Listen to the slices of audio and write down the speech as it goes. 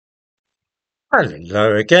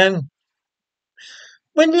Hello again.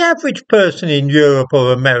 When the average person in Europe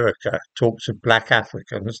or America talks of black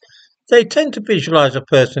Africans, they tend to visualize a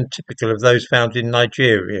person typical of those found in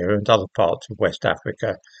Nigeria and other parts of West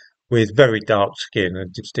Africa, with very dark skin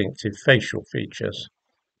and distinctive facial features.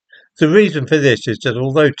 The reason for this is that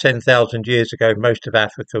although 10,000 years ago most of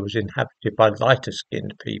Africa was inhabited by lighter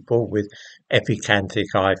skinned people with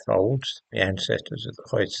epicanthic eye folds, the ancestors of the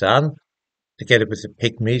Khoisan, together with the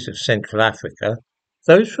Pygmies of Central Africa,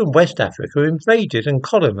 those from West Africa invaded and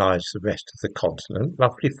colonized the rest of the continent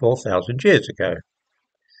roughly 4,000 years ago.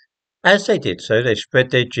 As they did so, they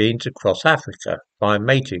spread their genes across Africa by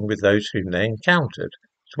mating with those whom they encountered,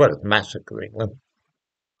 as well as massacring them.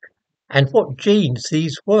 And what genes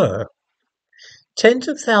these were! Tens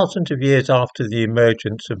of thousands of years after the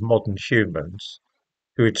emergence of modern humans,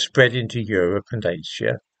 who had spread into Europe and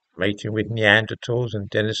Asia, mating with Neanderthals and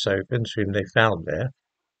Denisovans whom they found there,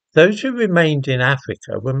 those who remained in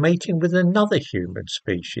Africa were mating with another human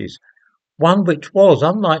species, one which was,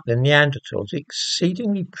 unlike the Neanderthals,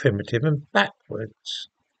 exceedingly primitive and backwards.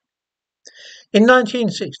 In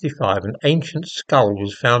 1965, an ancient skull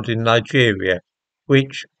was found in Nigeria,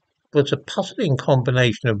 which was a puzzling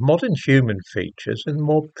combination of modern human features and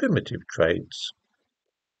more primitive traits.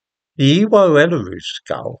 The Iwo Elaru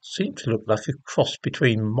skull seemed to look like a cross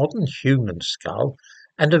between a modern human skull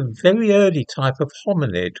and a very early type of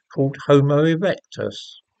hominid called Homo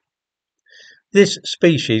erectus. This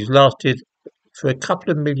species lasted for a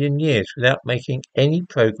couple of million years without making any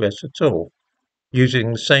progress at all,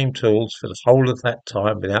 using the same tools for the whole of that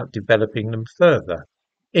time without developing them further,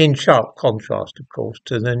 in sharp contrast, of course,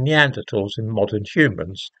 to the Neanderthals and modern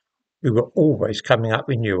humans, who were always coming up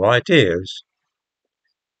with new ideas.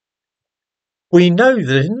 We know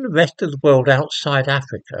that in the rest of the world outside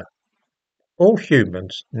Africa, all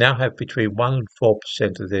humans now have between 1 and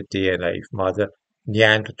 4% of their DNA from either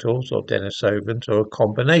Neanderthals or Denisovans or a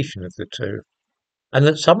combination of the two, and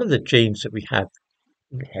that some of the genes that we have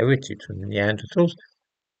inherited from the Neanderthals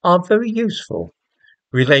are very useful,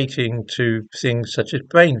 relating to things such as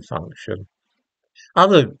brain function.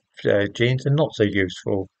 Other genes are not so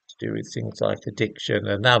useful to do with things like addiction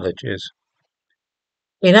and allergies.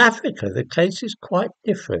 In Africa, the case is quite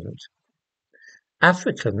different.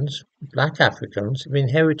 Africans, black Africans, have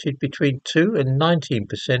inherited between 2 and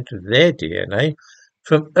 19% of their DNA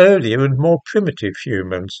from earlier and more primitive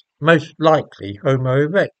humans, most likely Homo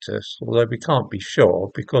erectus, although we can't be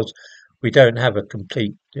sure because we don't have a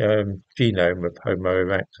complete genome of Homo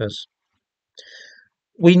erectus.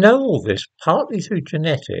 We know all this partly through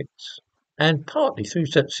genetics and partly through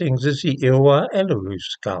such things as the Iwo Elaru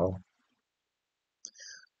skull.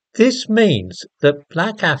 This means that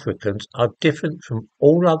black Africans are different from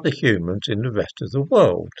all other humans in the rest of the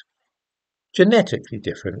world. Genetically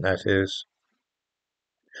different, that is.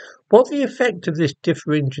 What the effect of this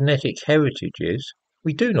differing genetic heritage is,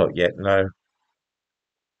 we do not yet know.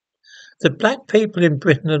 The black people in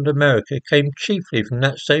Britain and America came chiefly from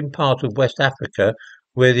that same part of West Africa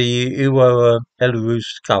where the Iwo Elaru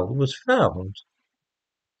skull was found.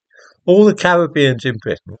 All the Caribbeans in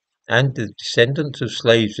Britain and the descendants of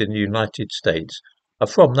slaves in the United States are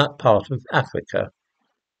from that part of Africa,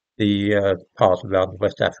 the part around the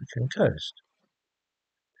West African coast.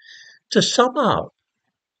 To sum up,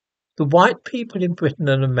 the white people in Britain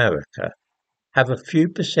and America have a few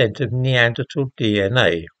percent of Neanderthal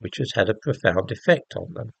DNA, which has had a profound effect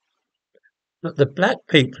on them. But the black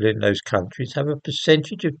people in those countries have a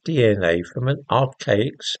percentage of DNA from an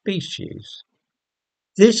archaic species.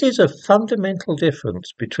 This is a fundamental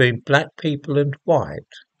difference between black people and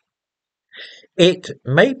white. It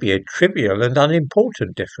may be a trivial and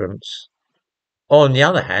unimportant difference. On the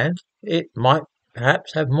other hand, it might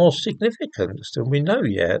perhaps have more significance than we know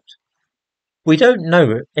yet. We don't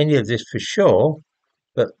know any of this for sure,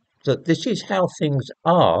 but that this is how things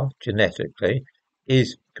are genetically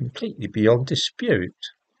is completely beyond dispute.